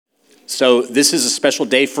So this is a special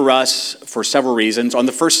day for us for several reasons. On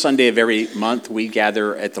the first Sunday of every month, we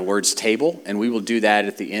gather at the Lord's table, and we will do that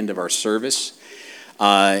at the end of our service.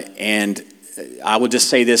 And I will just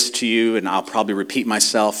say this to you, and I'll probably repeat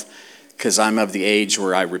myself because I'm of the age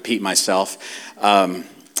where I repeat myself, that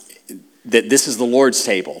this is the Lord's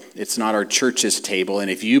table. It's not our church's table,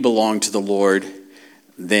 and if you belong to the Lord,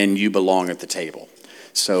 then you belong at the table.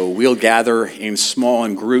 So we'll gather in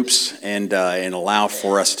small groups and allow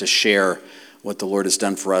for us to share what the Lord has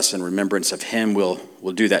done for us in remembrance of Him. We'll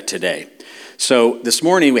do that today. So this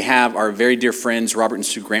morning we have our very dear friends Robert and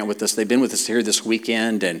Sue Grant with us. They've been with us here this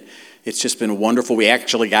weekend, and it's just been wonderful. We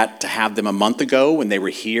actually got to have them a month ago when they were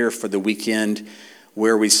here for the weekend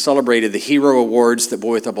where we celebrated the Hero Awards that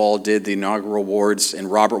Boy with a Ball did, the inaugural awards,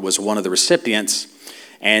 and Robert was one of the recipients.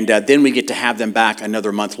 And then we get to have them back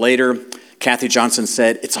another month later. Kathy Johnson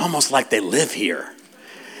said, it's almost like they live here.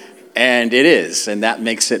 And it is, and that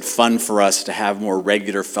makes it fun for us to have more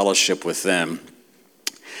regular fellowship with them.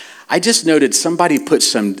 I just noted somebody put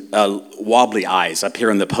some wobbly eyes up here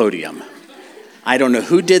on the podium. I don't know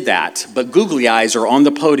who did that, but googly eyes are on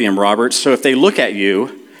the podium, Robert. So if they look at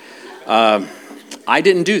you, I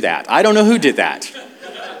didn't do that. I don't know who did that.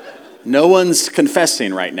 No one's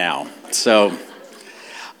confessing right now. So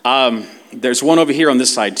there's one over here on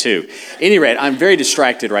this side too. At any rate, I'm very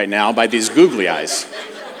distracted right now by these googly eyes.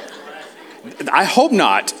 I hope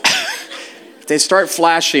not. They start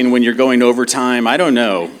flashing when you're going overtime. I don't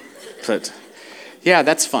know. But yeah,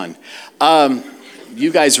 that's fun.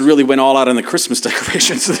 You guys really went all out on the Christmas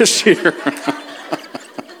decorations this year.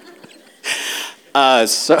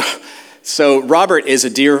 So Robert is a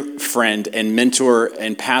dear friend and mentor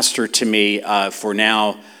and pastor to me for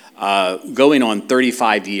now going on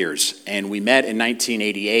 35 years. And we met in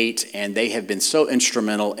 1988, and they have been so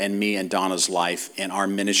instrumental in me and Donna's life and our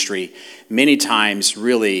ministry, many times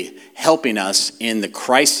really helping us in the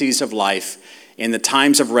crises of life, in the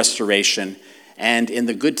times of restoration, and in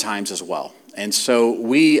the good times as well. And so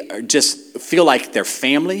we just feel like they're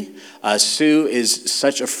family. Sue is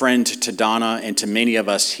such a friend to Donna and to many of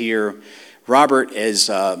us here. Robert is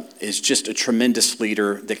just a tremendous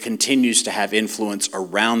leader that continues to have influence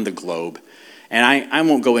around the globe. And I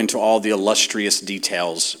won't go into all the illustrious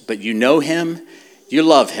details, but you know him, you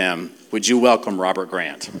love him. Would you welcome Robert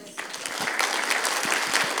Grant?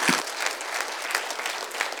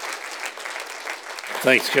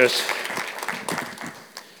 Thanks, Chris.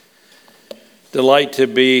 Delight to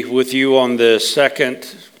be with you on the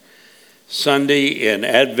second Sunday in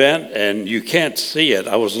Advent, and you can't see it.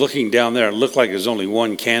 I was looking down there. It looked like there's only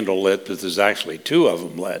one candle lit, but there's actually two of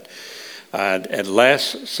them lit. And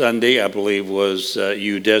last Sunday, I believe, was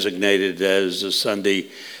you designated as a Sunday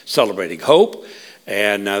celebrating hope.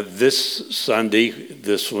 And this Sunday,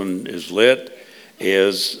 this one is lit,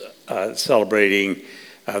 is celebrating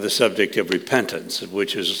the subject of repentance,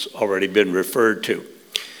 which has already been referred to.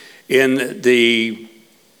 In the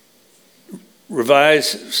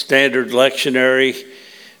Revised Standard Lectionary,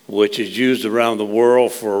 which is used around the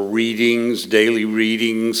world for readings, daily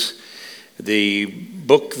readings, the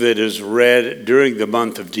book that is read during the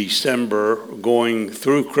month of December, going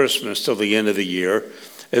through Christmas till the end of the year,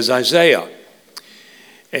 is Isaiah.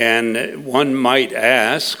 And one might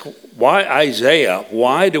ask, why Isaiah?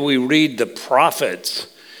 Why do we read the prophets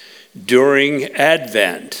during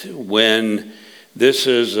Advent when this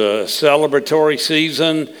is a celebratory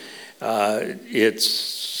season? It's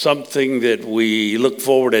something that we look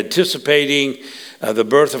forward to anticipating the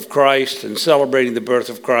birth of Christ and celebrating the birth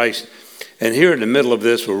of Christ. And here in the middle of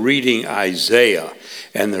this, we're reading Isaiah,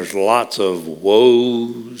 and there's lots of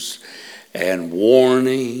woes and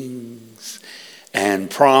warnings and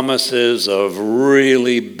promises of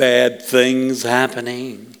really bad things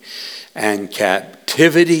happening and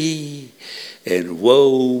captivity and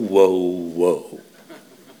woe, woe, woe.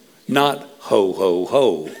 Not ho, ho,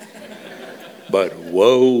 ho. But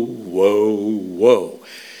whoa, whoa, whoa.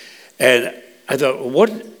 And I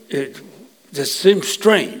thought, this seems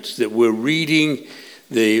strange that we're reading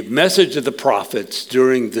the message of the prophets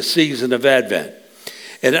during the season of Advent.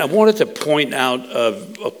 And I wanted to point out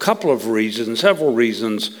a couple of reasons, several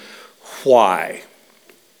reasons why.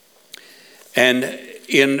 And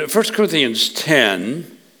in 1 Corinthians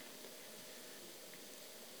 10,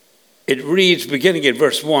 it reads, beginning at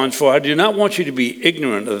verse 1, "For I do not want you to be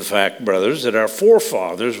ignorant of the fact, brothers, that our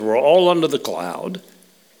forefathers were all under the cloud,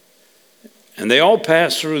 and they all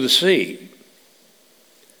passed through the sea.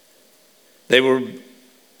 They were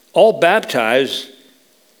all baptized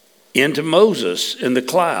into Moses in the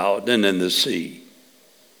cloud and in the sea.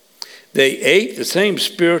 They ate the same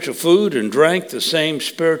spiritual food and drank the same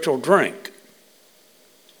spiritual drink.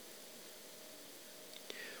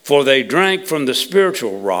 For they drank from the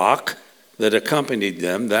spiritual rock that accompanied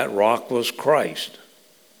them. That rock was Christ.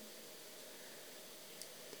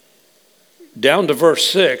 Down to verse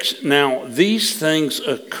 6. Now, these things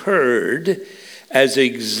occurred as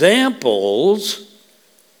examples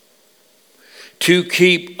to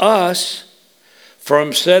keep us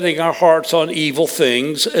from setting our hearts on evil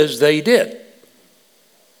things as they did.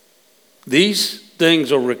 These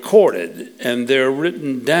things are recorded and they're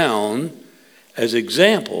written down as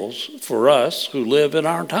examples for us who live in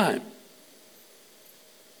our time.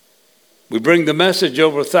 We bring the message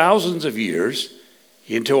over thousands of years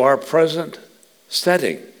into our present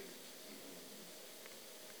setting.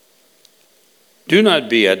 Do not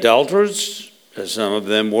be adulterers, as some of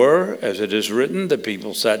them were, as it is written, the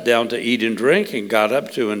people sat down to eat and drink and got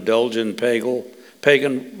up to indulge in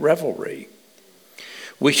pagan revelry.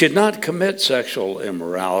 We should not commit sexual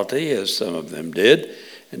immorality, as some of them did,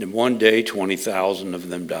 and in one day 20,000 of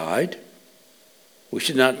them died. We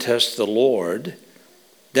should not test the Lord.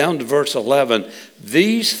 Down to verse 11,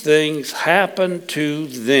 these things happened to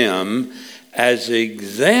them as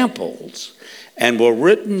examples and were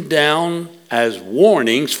written down as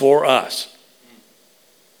warnings for us.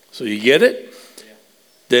 So you get it?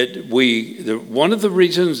 That one of the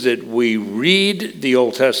reasons that we read the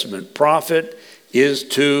Old Testament prophet is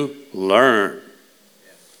to learn.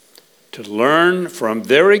 To learn from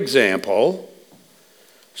their example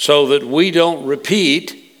so that we don't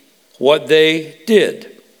repeat what they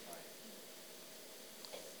did.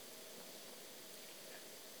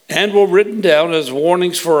 And were written down as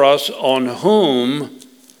warnings for us on whom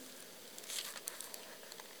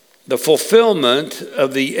the fulfillment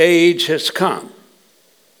of the age has come.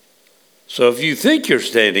 So if you think you're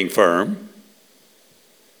standing firm,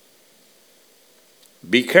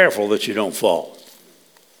 be careful that you don't fall.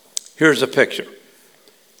 Here's a picture.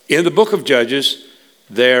 In the book of Judges,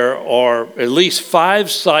 there are at least 5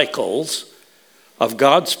 cycles of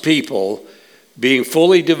God's people being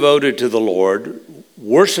fully devoted to the Lord,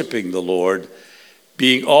 worshiping the Lord,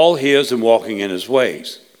 being all His and walking in His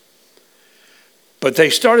ways. But they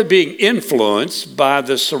started being influenced by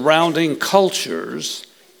the surrounding cultures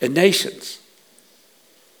and nations.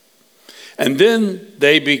 And then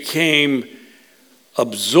they became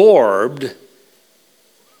absorbed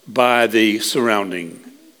by the surrounding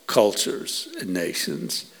cultures and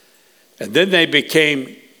nations. And then they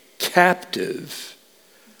became captive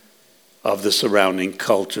of the surrounding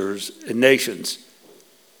cultures and nations.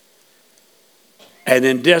 And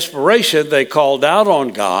in desperation, they called out on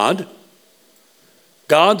God.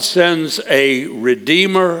 God sends a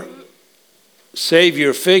Redeemer,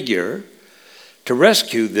 Savior figure to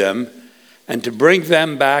rescue them and to bring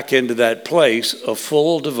them back into that place of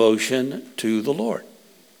full devotion to the Lord.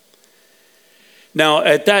 Now,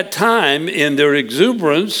 at that time, in their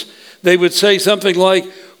exuberance, they would say something like,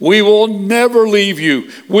 "We will never leave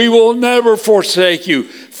you. We will never forsake you.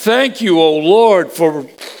 Thank you, O Lord, for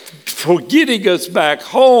getting us back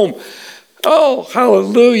home. Oh,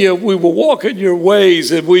 hallelujah. We will walk in your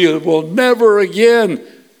ways and we will never again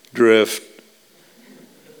drift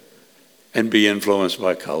and be influenced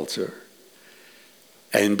by culture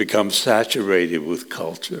and become saturated with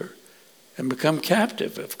culture and become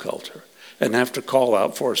captive of culture and have to call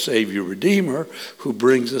out for a Savior Redeemer who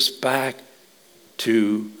brings us back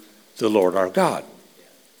to the Lord our God."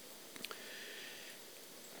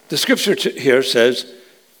 The scripture here says,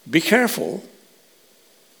 be careful.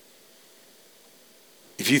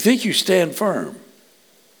 If you think you stand firm,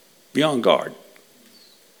 be on guard.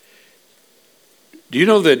 Do you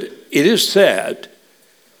know that it is said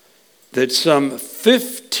that some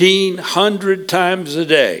 1,500 times a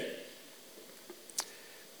day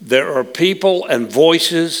there are people and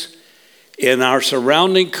voices in our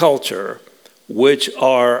surrounding culture which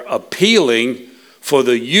are appealing for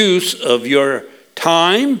the use of your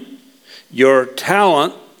time, your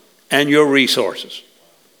talent, and your resources.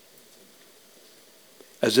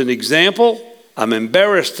 As an example, I'm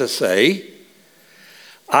embarrassed to say,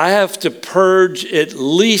 I have to purge at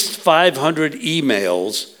least 500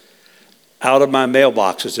 emails out of my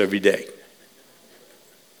mailboxes every day.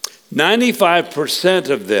 95%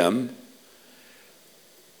 of them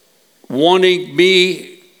wanting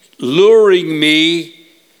me, luring me,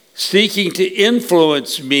 seeking to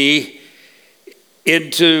influence me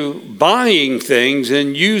into buying things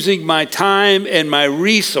and using my time and my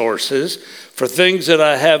resources for things that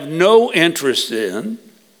I have no interest in.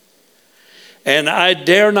 And I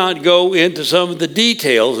dare not go into some of the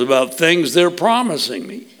details about things they're promising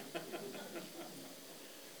me.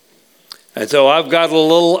 And so I've got a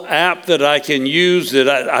little app that I can use that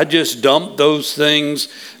I just dump those things.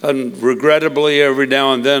 And regrettably, every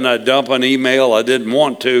now and then I dump an email I didn't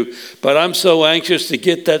want to. But I'm so anxious to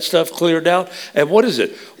get that stuff cleared out. And what is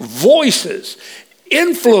it? Voices,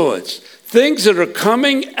 influence, things that are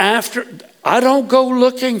coming after. I don't go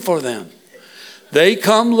looking for them. They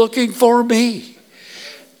come looking for me,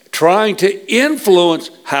 trying to influence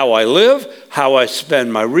how I live, how I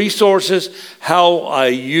spend my resources, how I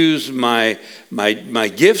use my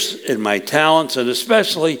gifts and my talents, and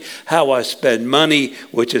especially how I spend money,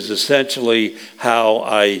 which is essentially how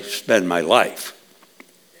I spend my life.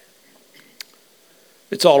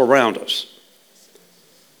 It's all around us.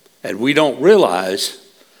 And we don't realize,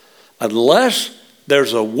 unless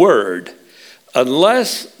there's a word,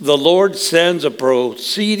 unless the Lord sends a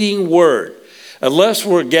proceeding word, unless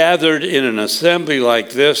we're gathered in an assembly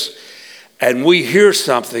like this and we hear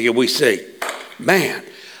something and we say, man,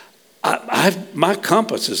 my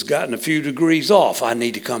compass has gotten a few degrees off. I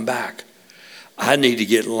need to come back. I need to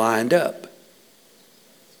get lined up.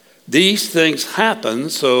 These things happen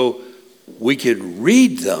so we can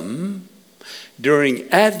read them during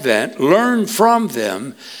Advent, learn from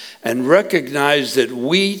them, and recognize that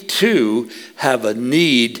we too have a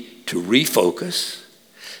need to refocus,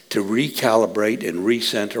 to recalibrate and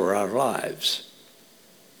recenter our lives.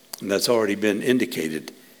 And that's already been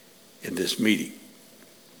indicated in this meeting.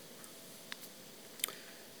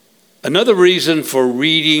 Another reason for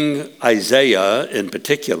reading Isaiah in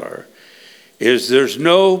particular is there's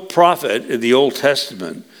no prophet in the Old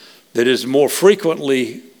Testament that is more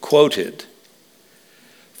frequently quoted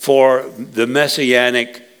for the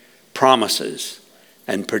messianic promises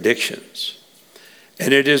and predictions.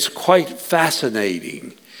 And it is quite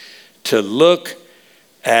fascinating to look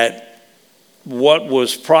at what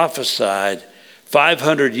was prophesied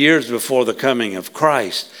 500 years before the coming of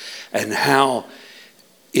Christ and how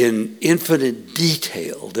in infinite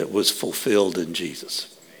detail that was fulfilled in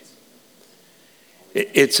Jesus.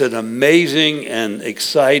 It's an amazing and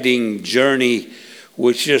exciting journey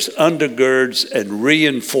which just undergirds and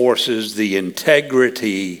reinforces the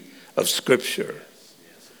integrity of Scripture,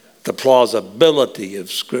 the plausibility of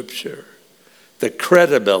Scripture, the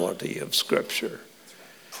credibility of Scripture.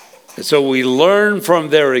 And so we learn from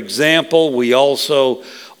their example. We also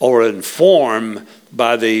are informed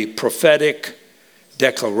by the prophetic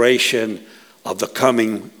declaration of the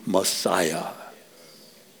coming Messiah.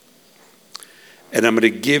 And I'm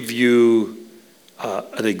going to give you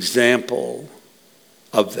an example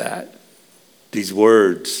of that. These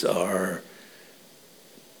words are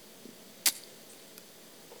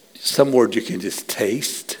some words you can just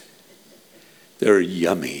taste. They're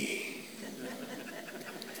yummy.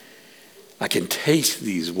 I can taste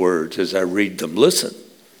these words as I read them. Listen.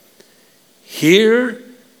 Here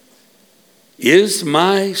is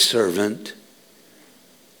my servant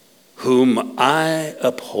whom I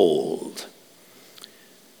uphold,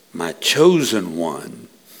 my chosen one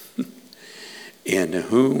in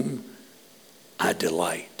whom I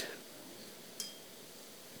delight.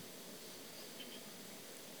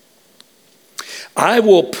 I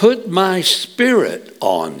will put my spirit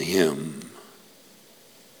on him.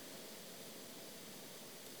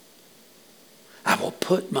 I will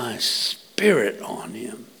put my spirit on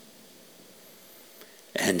him,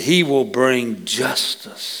 and he will bring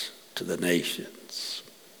justice to the nations.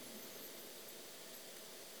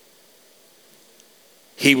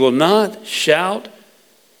 He will not shout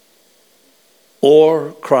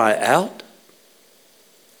or cry out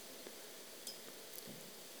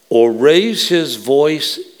or raise his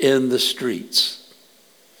voice in the streets.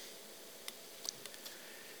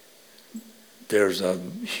 There's a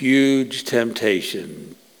huge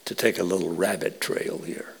temptation to take a little rabbit trail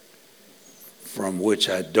here, from which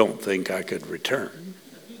I don't think I could return.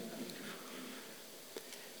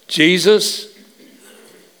 Jesus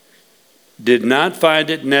did not find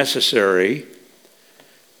it necessary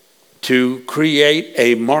to create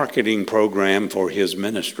a marketing program for his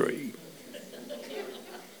ministry.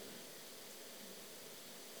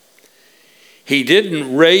 He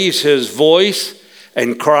didn't raise his voice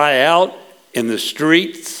and cry out in the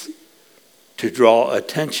streets to draw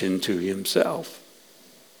attention to himself.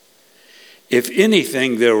 If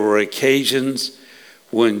anything, there were occasions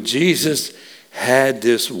when Jesus had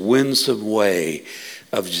this winsome way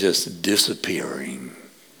of just disappearing,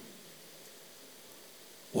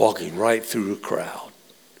 walking right through a crowd.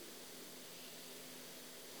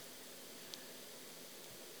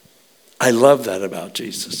 I love that about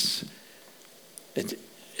Jesus.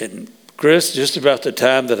 And Chris, just about the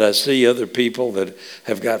time that I see other people that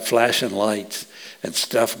have got flashing lights and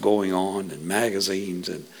stuff going on and magazines,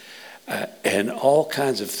 and and all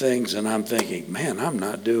kinds of things. And I'm thinking, man, I'm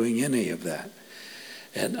not doing any of that.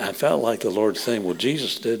 And I felt like the Lord saying, well,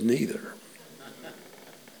 Jesus didn't either.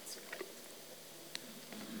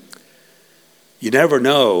 You never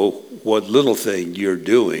know what little thing you're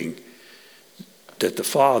doing that the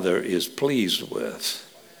Father is pleased with.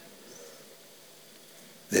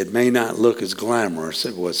 That may not look as glamorous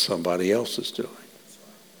as what somebody else is doing.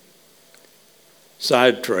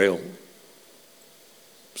 Sidebar.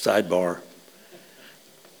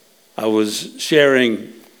 I was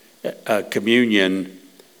sharing a communion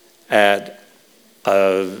at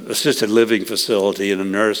an assisted living facility and a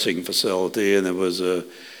nursing facility, and there was a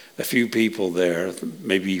few people there,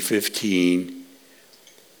 maybe 15.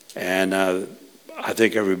 And I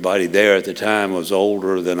think everybody there at the time was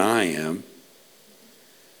older than I am.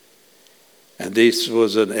 And this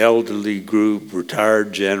was an elderly group,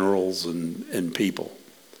 retired generals and people.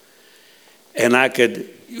 And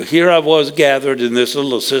here I was gathered in this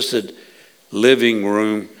little assisted living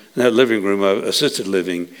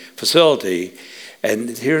facility.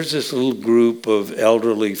 And here's this little group of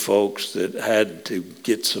elderly folks that had to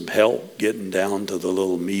get some help getting down to the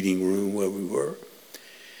little meeting room where we were.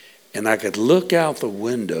 And I could look out the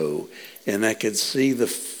window and I could see the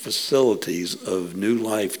facilities of New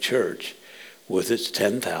Life Church with its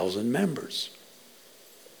 10,000 members.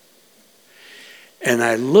 And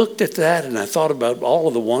I looked at that and I thought about all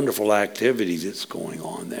of the wonderful activities that's going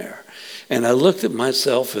on there. And I looked at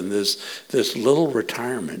myself in this little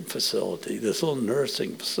retirement facility, this little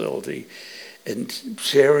nursing facility, and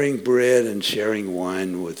sharing bread and sharing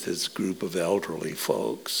wine with this group of elderly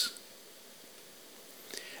folks.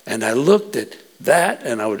 And I looked at that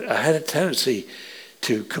and I had a tendency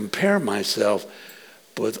to compare myself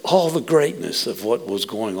with all the greatness of what was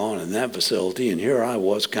going on in that facility. And here I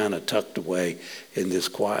was kind of tucked away in this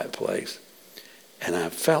quiet place. And I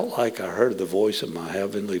felt like I heard the voice of my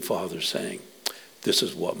Heavenly Father saying, this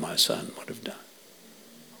is what my son would have done.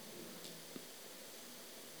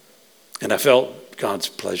 And I felt God's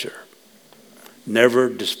pleasure. Never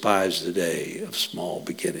despise the day of small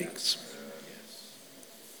beginnings.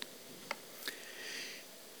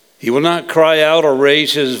 He will not cry out or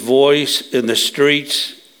raise his voice in the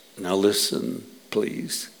streets. Now listen,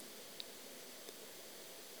 please.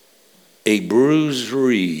 A bruised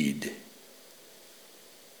reed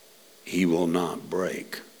he will not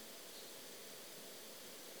break.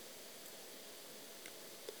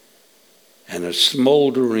 And a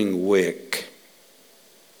smoldering wick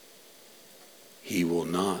he will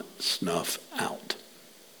not snuff out.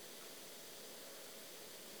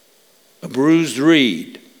 A bruised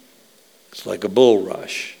reed. It's like a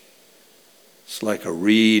bulrush. It's like a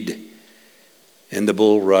reed in the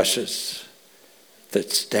bulrushes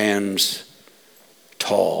that stands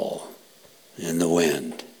tall in the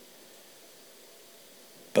wind.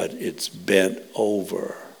 But it's bent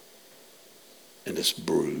over and it's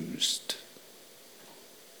bruised.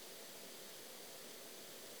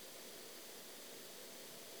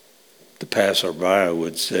 The passerby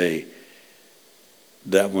would say,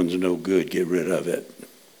 that one's no good, get rid of it.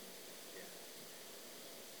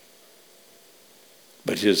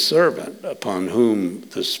 But his servant, upon whom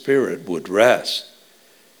the Spirit would rest,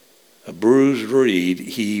 a bruised reed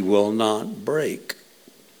he will not break.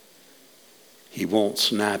 He won't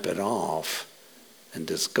snap it off and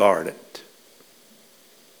discard it.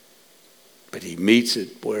 But he meets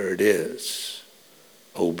it where it is,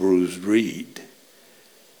 O bruised reed,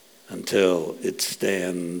 until it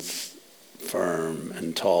stands firm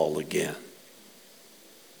and tall again.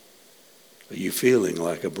 Are you feeling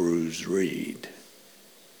like a bruised reed?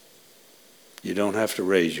 You don't have to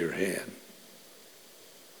raise your hand.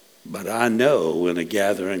 But I know in a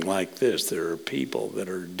gathering like this, there are people that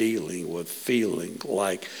are dealing with feeling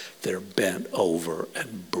like they're bent over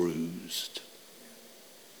and bruised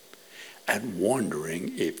and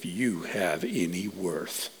wondering if you have any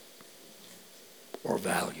worth or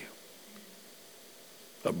value.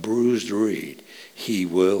 A bruised reed he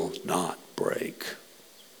will not break.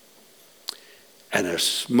 And a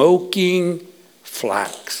smoking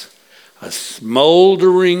flax, a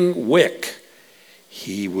smoldering wick,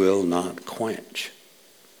 he will not quench.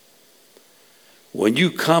 When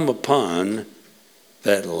you come upon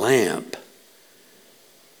that lamp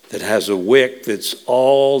that has a wick that's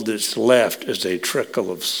all that's left is a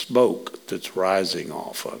trickle of smoke that's rising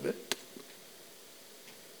off of it,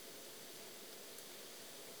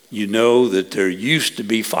 you know that there used to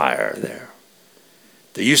be fire there.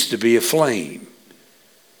 There used to be a flame,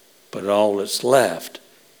 but all that's left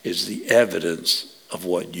is the evidence of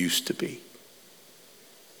what used to be.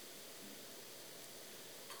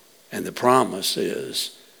 And the promise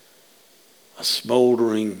is a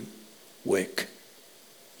smoldering wick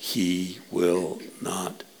he will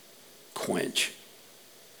not quench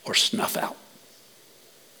or snuff out.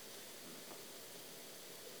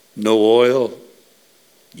 No oil,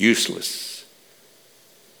 useless.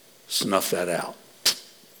 Snuff that out.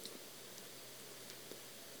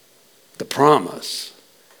 The promise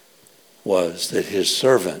was that his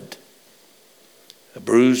servant, a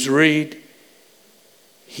bruised reed,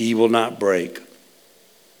 he will not break,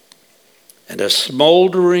 and a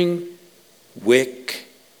smoldering wick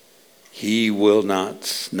he will not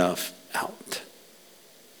snuff out.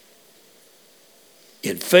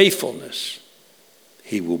 In faithfulness,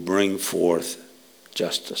 he will bring forth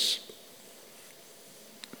justice,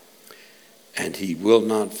 and he will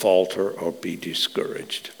not falter or be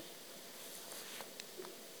discouraged.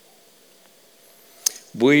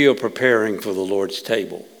 We are preparing for the Lord's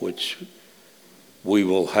table, which we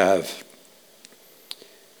will have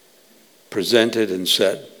presented and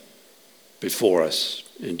set before us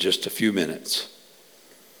in just a few minutes.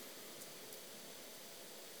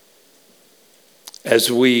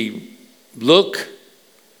 As we look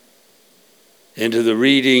into the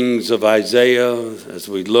readings of Isaiah, as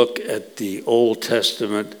we look at the Old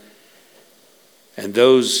Testament and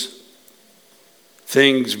those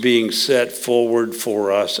things being set forward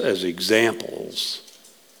for us as examples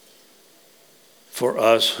for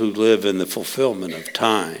us who live in the fulfillment of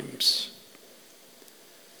times,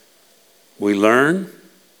 we learn,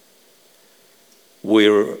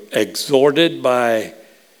 we're exhorted by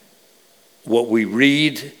what we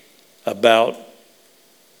read about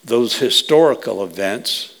those historical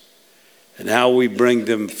events and how we bring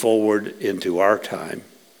them forward into our time.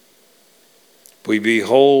 We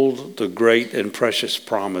behold the great and precious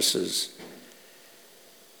promises,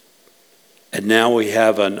 and now we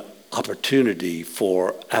have an opportunity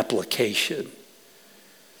for application,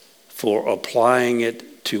 for applying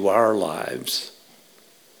it to our lives,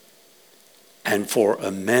 and for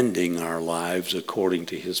amending our lives according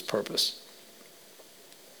to his purpose.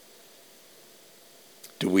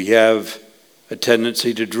 Do we have a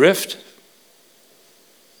tendency to drift?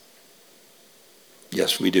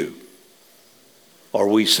 Yes, we do. Are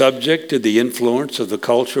we subject to the influence of the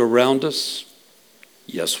culture around us?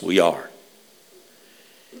 Yes, we are.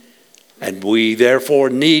 And we therefore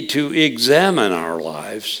need to examine our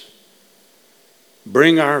lives,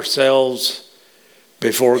 bring ourselves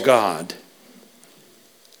before God,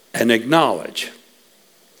 and acknowledge,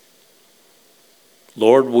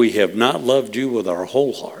 Lord, we have not loved you with our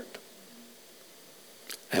whole heart,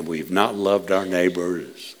 and we've not loved our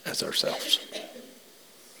neighbors as ourselves.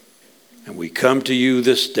 And we come to you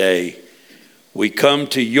this day, we come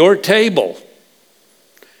to your table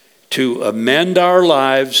to amend our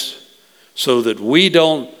lives so that we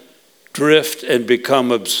don't drift and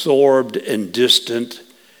become absorbed and distant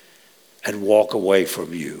and walk away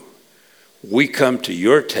from you. We come to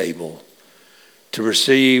your table to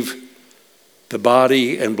receive the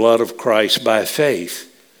body and blood of Christ by faith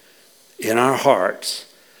in our hearts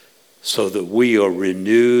so that we are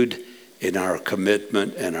renewed in our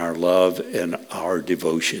commitment and our love and our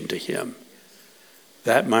devotion to him.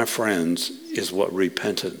 That, my friends, is what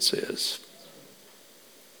repentance is.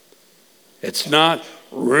 It's not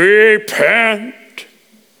repent.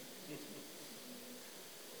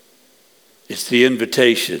 It's the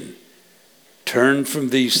invitation. Turn from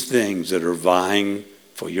these things that are vying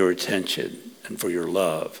for your attention and for your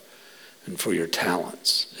love and for your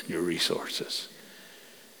talents and your resources.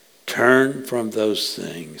 Turn from those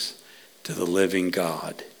things to the living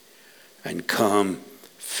God and come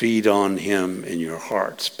feed on him in your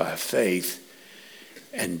hearts by faith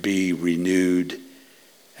and be renewed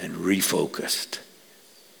and refocused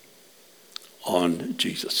on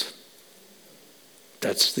Jesus.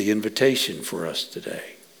 That's the invitation for us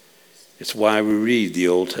today. It's why we read the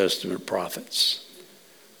Old Testament prophets.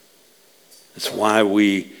 It's why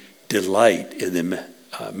we delight in the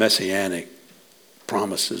messianic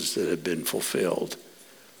promises that have been fulfilled.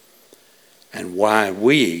 And why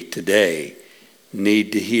we today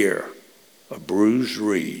need to hear a bruised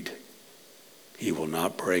reed he will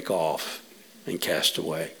not break off and cast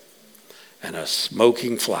away, and a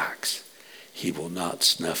smoking flax he will not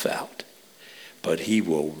snuff out, but he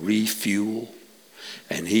will refuel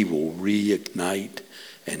and he will reignite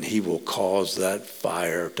and he will cause that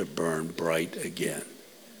fire to burn bright again.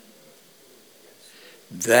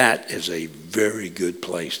 That is a very good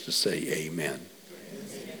place to say amen.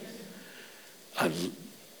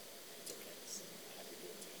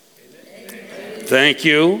 Thank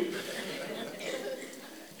you.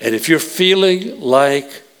 And if you're feeling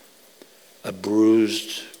like a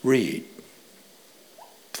bruised reed,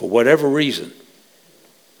 for whatever reason,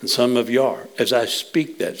 and some of you are, as I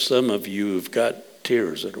speak that, some of you have got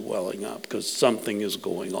tears that are welling up because something is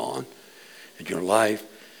going on in your life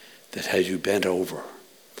that has you bent over.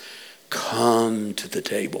 Come to the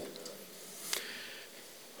table.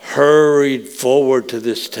 Hurry forward to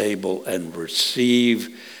this table and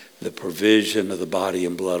receive the provision of the body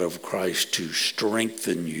and blood of Christ to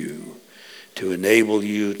strengthen you, to enable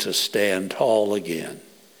you to stand tall again.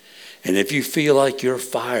 And if you feel like your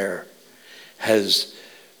fire has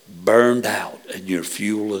burned out and your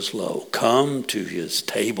fuel is low, come to his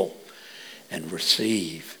table and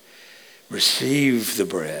receive. Receive the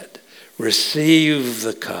bread. Receive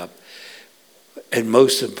the cup. And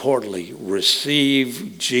most importantly,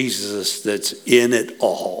 receive Jesus that's in it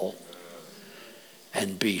all.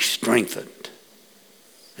 And be strengthened.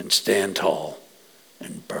 And stand tall.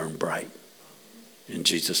 And burn bright. In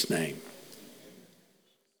Jesus' name.